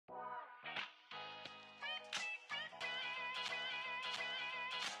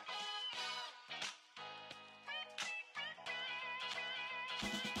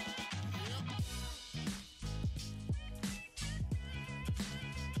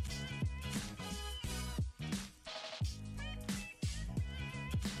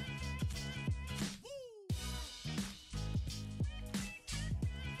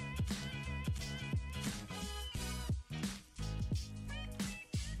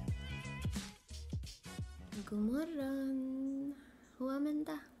Godmorgon!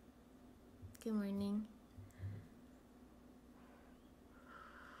 Huamenda. Good morning.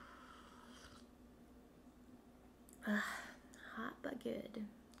 Hot but good.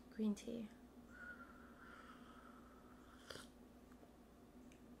 Green tea.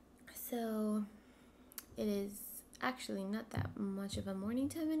 So, it is actually not that much of a morning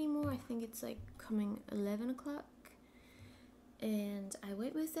time anymore. I think it's like coming 11 o'clock. And I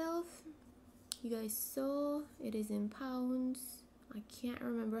weighed myself. You guys saw it is in pounds. I can't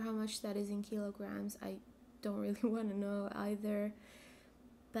remember how much that is in kilograms. I don't really want to know either.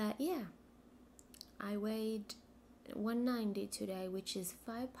 But yeah, I weighed 190 today, which is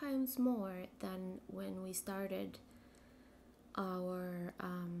 5 pounds more than when we started our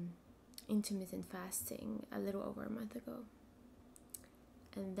intermittent fasting a little over a month ago.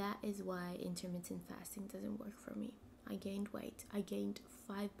 And that is why intermittent fasting doesn't work for me. I gained weight. I gained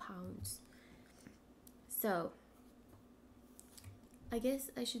 5 pounds. So, I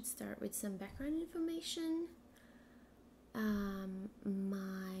guess I should start with some background information.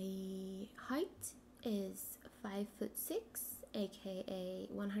 My height is 5'6", aka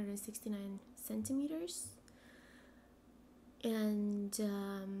 169 centimeters. And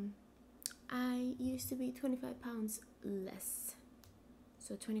I used to be 25 pounds less.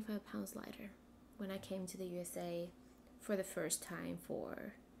 So 25 pounds lighter when I came to the USA for the first time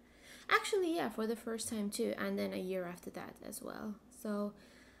for the first time too, and then a year after that as well. So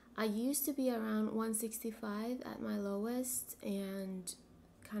I used to be around 165 at my lowest and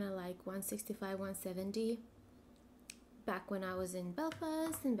kind of like 165, 170 back when I was in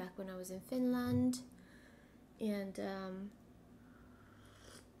Belfast and back when I was in Finland. And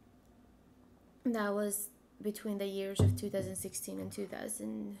that was between the years of 2016 and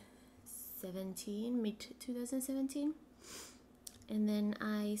 2017, mid 2017. And then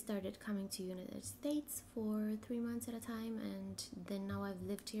I started coming to United States for 3 months at a time, and then now I've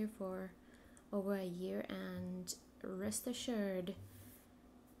lived here for over a year, and rest assured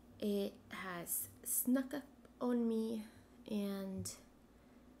it has snuck up on me. And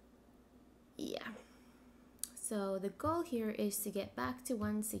yeah, so the goal here is to get back to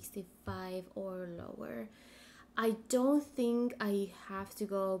 165 or lower. I don't think I have to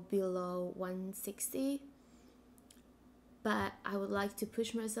go below 160, but I would like to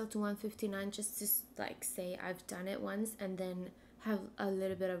push myself to 159 just to like say I've done it once, and then have a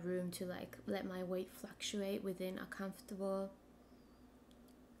little bit of room to like let my weight fluctuate within a comfortable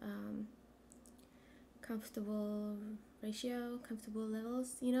ratio, comfortable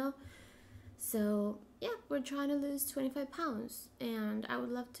levels, you know. So yeah, we're trying to lose 25 pounds, and I would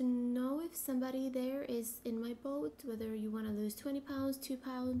love to know if somebody there is in my boat, whether you want to lose 20 pounds, 2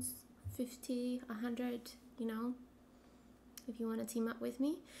 pounds, 50, 100, you know, if you want to team up with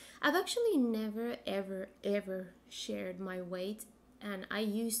me. I've actually never ever shared my weight, and I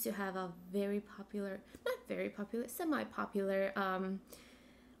used to have a semi-popular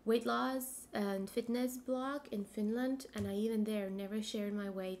weight loss and fitness blog in Finland, and I even there never shared my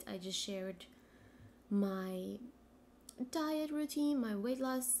weight. I just shared my diet routine, my weight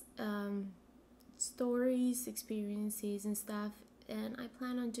loss stories, experiences and stuff, and I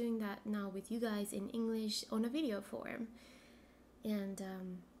plan on doing that now with you guys in English on a video form. And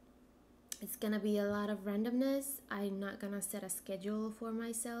it's gonna be a lot of randomness. I'm not gonna set a schedule for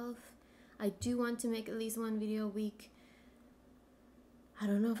myself. I do want to make at least one video a week. I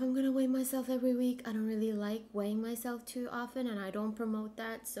don't know if I'm gonna weigh myself every week. I don't really like weighing myself too often, and I don't promote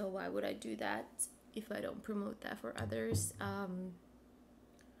that, so why would I do that if I don't promote that for others?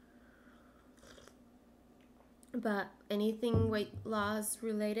 But anything weight loss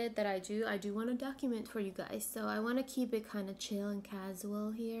related that I do want to document for you guys. So I want to keep it kind of chill and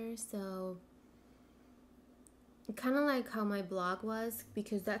casual here. So kind of like how my blog was,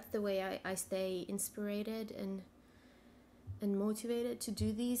 because that's the way I stay inspired and motivated to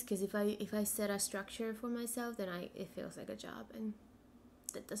do these. Because if I set a structure for myself, then it feels like a job, and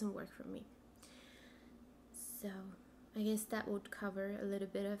that doesn't work for me. So I guess that would cover a little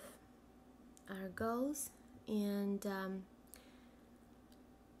bit of our goals. And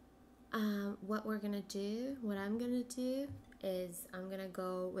what I'm gonna do is I'm gonna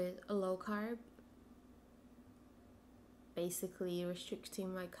go with a low carb, basically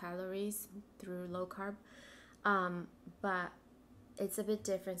restricting my calories through low carb, but it's a bit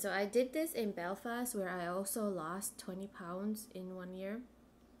different. So I did this in Belfast, where I also lost 20 pounds in 1 year,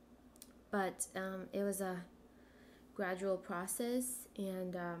 but it was a gradual process.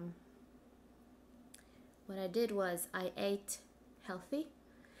 And what I did was I ate healthy.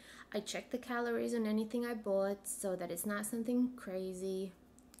 I checked the calories on anything I bought so that it's not something crazy.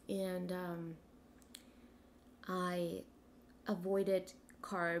 And I avoided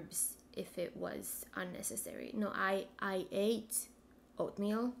carbs if it was unnecessary. No, I ate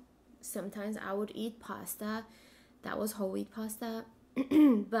oatmeal. Sometimes I would eat pasta. That was whole wheat pasta.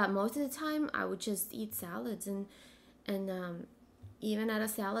 But most of the time I would just eat salads, and even at a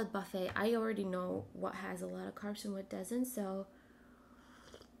salad buffet, I already know what has a lot of carbs and what doesn't. So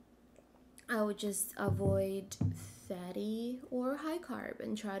I would just avoid fatty or high carb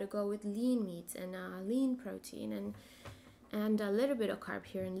and try to go with lean meats and lean protein and a little bit of carb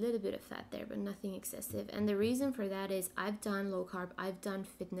here and a little bit of fat there, but nothing excessive. And the reason for that is I've done low carb, I've done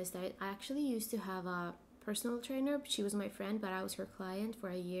fitness diet. I actually used to have a personal trainer. She was my friend, but I was her client for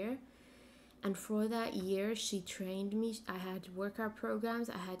a year. And for that year, she trained me. I had workout programs,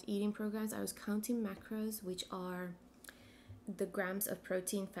 I had eating programs. I was counting macros, which are the grams of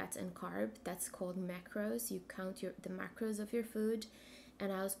protein, fats, and carb. That's called macros. You count the macros of your food.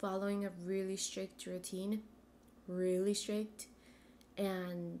 And I was following a really strict routine, really strict.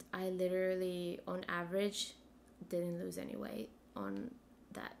 And I literally, on average, didn't lose any weight on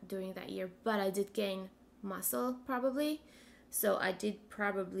that during that year. But I did gain muscle, probably. So I did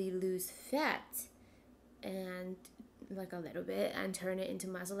probably lose fat and like a little bit and turn it into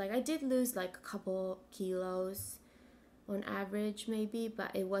muscle. Like I did lose like a couple kilos on average maybe,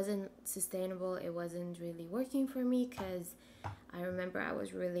 but it wasn't sustainable. It wasn't really working for me because I remember I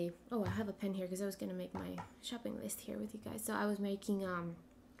was really, I have a pen here because I was going to make my shopping list here with you guys. So I was making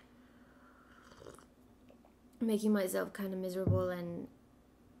myself kind of miserable, and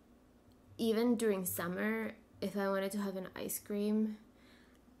even during summer, if I wanted to have an ice cream,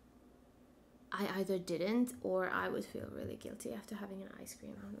 I either didn't or I would feel really guilty after having an ice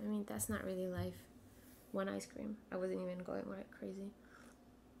cream. I mean, that's not really life. One ice cream. I wasn't even going like crazy.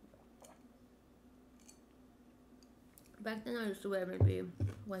 Back then I used to weigh maybe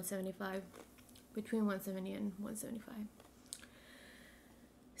 175, between 170 and 175.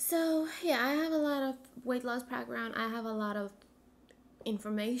 So yeah, I have a lot of weight loss background. I have a lot of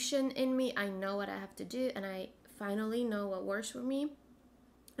information in me. I know what I have to do, and I finally know what works for me,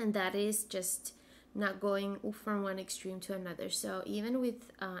 and that is just not going from one extreme to another. So even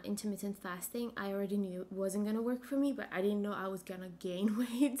with intermittent fasting, I already knew it wasn't gonna work for me, but I didn't know I was gonna gain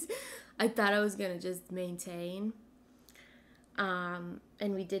weight. I thought I was gonna just maintain, and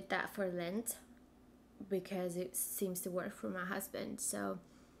we did that for Lent because it seems to work for my husband. So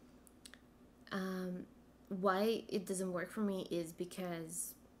why it doesn't work for me is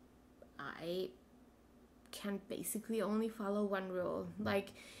because I can basically only follow one rule.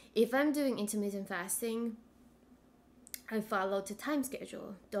 Like if I'm doing intermittent fasting, I follow the time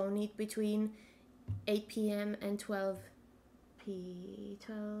schedule. Don't eat between 8 p.m. and 12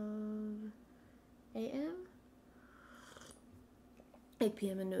 a.m. 8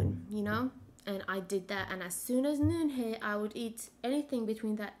 p.m. and noon, you know? And I did that, and as soon as noon hit, I would eat anything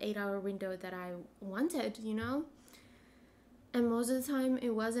between that 8-hour window that I wanted, you know? And most of the time,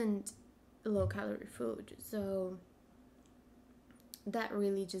 it wasn't low calorie food. So that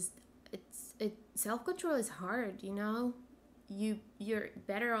really just, self-control is hard, you know? You're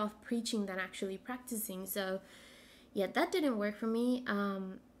better off preaching than actually practicing. So yeah, that didn't work for me.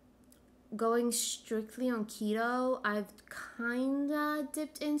 Going strictly on keto, I've kinda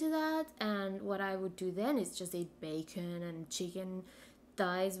dipped into that, and what I would do then is just eat bacon and chicken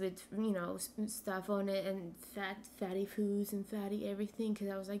thighs with, you know, stuff on it, and fatty foods and fatty everything, because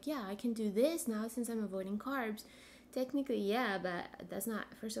I was like, yeah, I can do this now since I'm avoiding carbs. Technically, yeah, but that's not,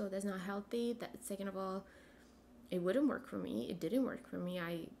 first of all, that's not healthy. Second of all, it wouldn't work for me. It didn't work for me.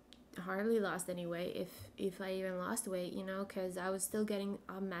 I hardly lost any weight, if I even lost weight, you know, because I was still getting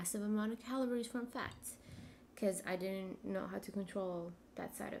a massive amount of calories from fats because I didn't know how to control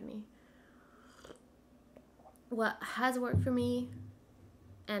that side of me. What has worked for me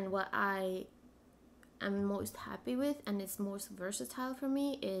and what I am most happy with and is most versatile for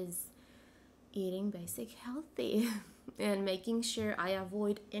me is eating basic healthy and making sure I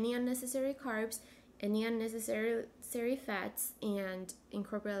avoid any unnecessary carbs, any unnecessary fats, and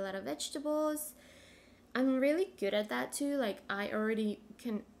incorporate a lot of vegetables. I'm really good at that too. Like I already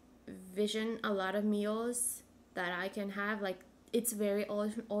can vision a lot of meals that I can have. Like it's very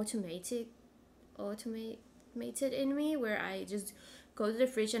automated in me, where I just go to the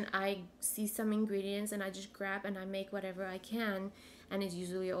fridge and I see some ingredients and I just grab and I make whatever I can. And it's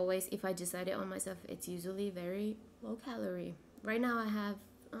usually always, if I decide it on myself, it's usually very low calorie. Right now I have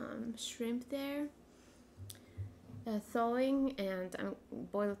shrimp there, thawing, and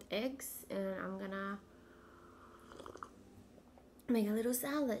boiled eggs, and I'm gonna make a little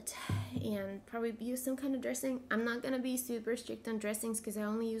salad and probably use some kind of dressing. I'm not gonna be super strict on dressings because I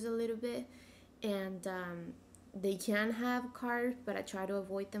only use a little bit, and they can have carbs, but I try to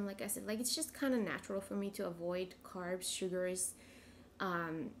avoid them. Like I said, like it's just kind of natural for me to avoid carbs, sugars.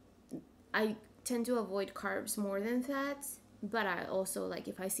 um, I tend to avoid carbs more than fats, but I also, like,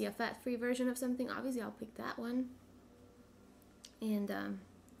 if I see a fat-free version of something, obviously I'll pick that one. And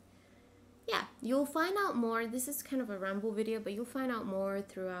yeah, you'll find out more. This is kind of a ramble video, but you'll find out more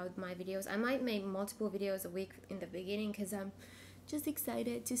throughout my videos. I might make multiple videos a week in the beginning because I'm just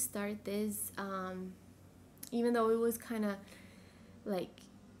excited to start this. Even though it was kind of like,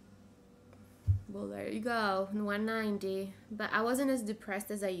 well, there you go, 190. But I wasn't as depressed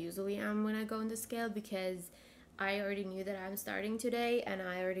as I usually am when I go on the scale, because I already knew that I'm starting today, and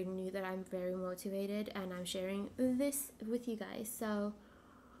I already knew that I'm very motivated, and I'm sharing this with you guys. So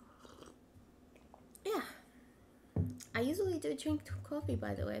yeah, I usually do drink coffee,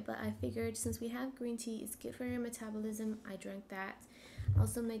 by the way, but I figured since we have green tea, it's good for your metabolism. I drank that.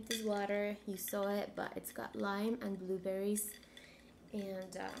 Also make this water. You saw it, but it's got lime and blueberries.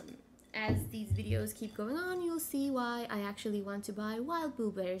 And as these videos keep going on, you'll see why I actually want to buy wild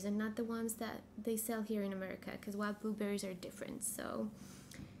blueberries and not the ones that they sell here in America, because wild blueberries are different. So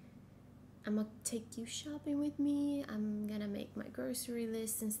I'm gonna take you shopping with me. I'm gonna make my grocery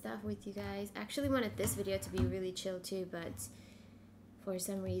list and stuff with you guys. I actually wanted this video to be really chill too, but for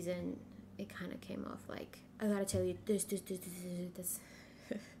some reason it kind of came off like, I gotta tell you this.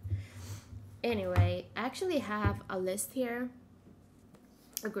 Anyway, I actually have a list here,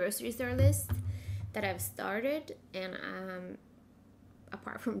 a grocery store list that I've started, and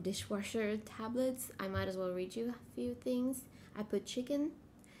apart from dishwasher tablets, I might as well read you a few things. I put chicken,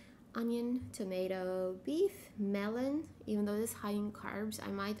 onion, tomato, beef, melon. Even though it's high in carbs,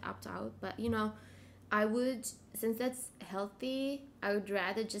 I might opt out, but you know, I would, since that's healthy, I would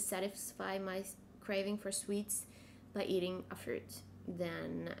rather just satisfy my craving for sweets by eating a fruit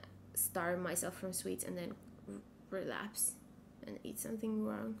than starve myself from sweets and then relapse and eat something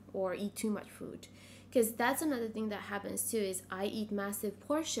wrong or eat too much food. Because that's another thing that happens too, is I eat massive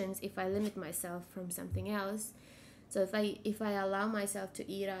portions if I limit myself from something else. So if I allow myself to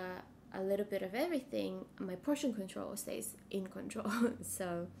eat a little bit of everything, my portion control stays in control.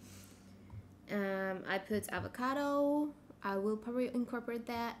 So I put avocado. I will probably incorporate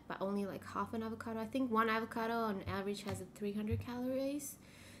that, but only like half an avocado. I think one avocado on average has 300 calories.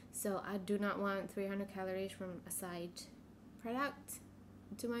 So I do not want 300 calories from a side product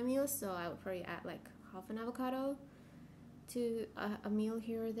to my meals. So I would probably add like half an avocado to a meal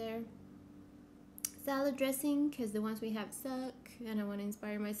here or there. Salad dressing, because the ones we have suck and I want to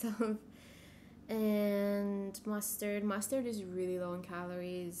inspire myself. And mustard. Mustard is really low in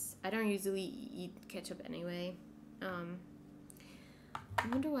calories. I don't usually eat ketchup anyway. I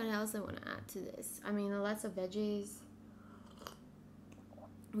wonder what else I want to add to this. I mean, lots of veggies.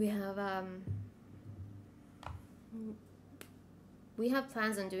 We have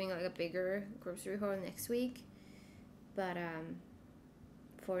plans on doing like a bigger grocery haul next week, but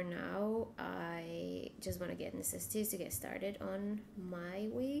for now I just want to get necessities to get started on my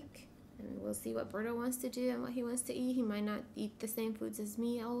week, and we'll see what Berto wants to do and what he wants to eat. He might not eat the same foods as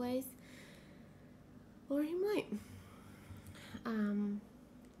me always, or he might.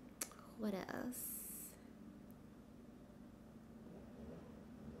 What else?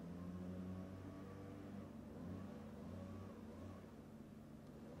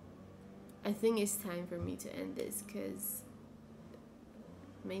 I think it's time for me to end this because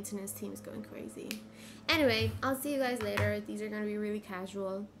maintenance team is going crazy. Anyway, I'll see you guys later. These are going to be really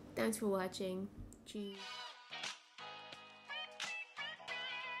casual. Thanks for watching. Cheers.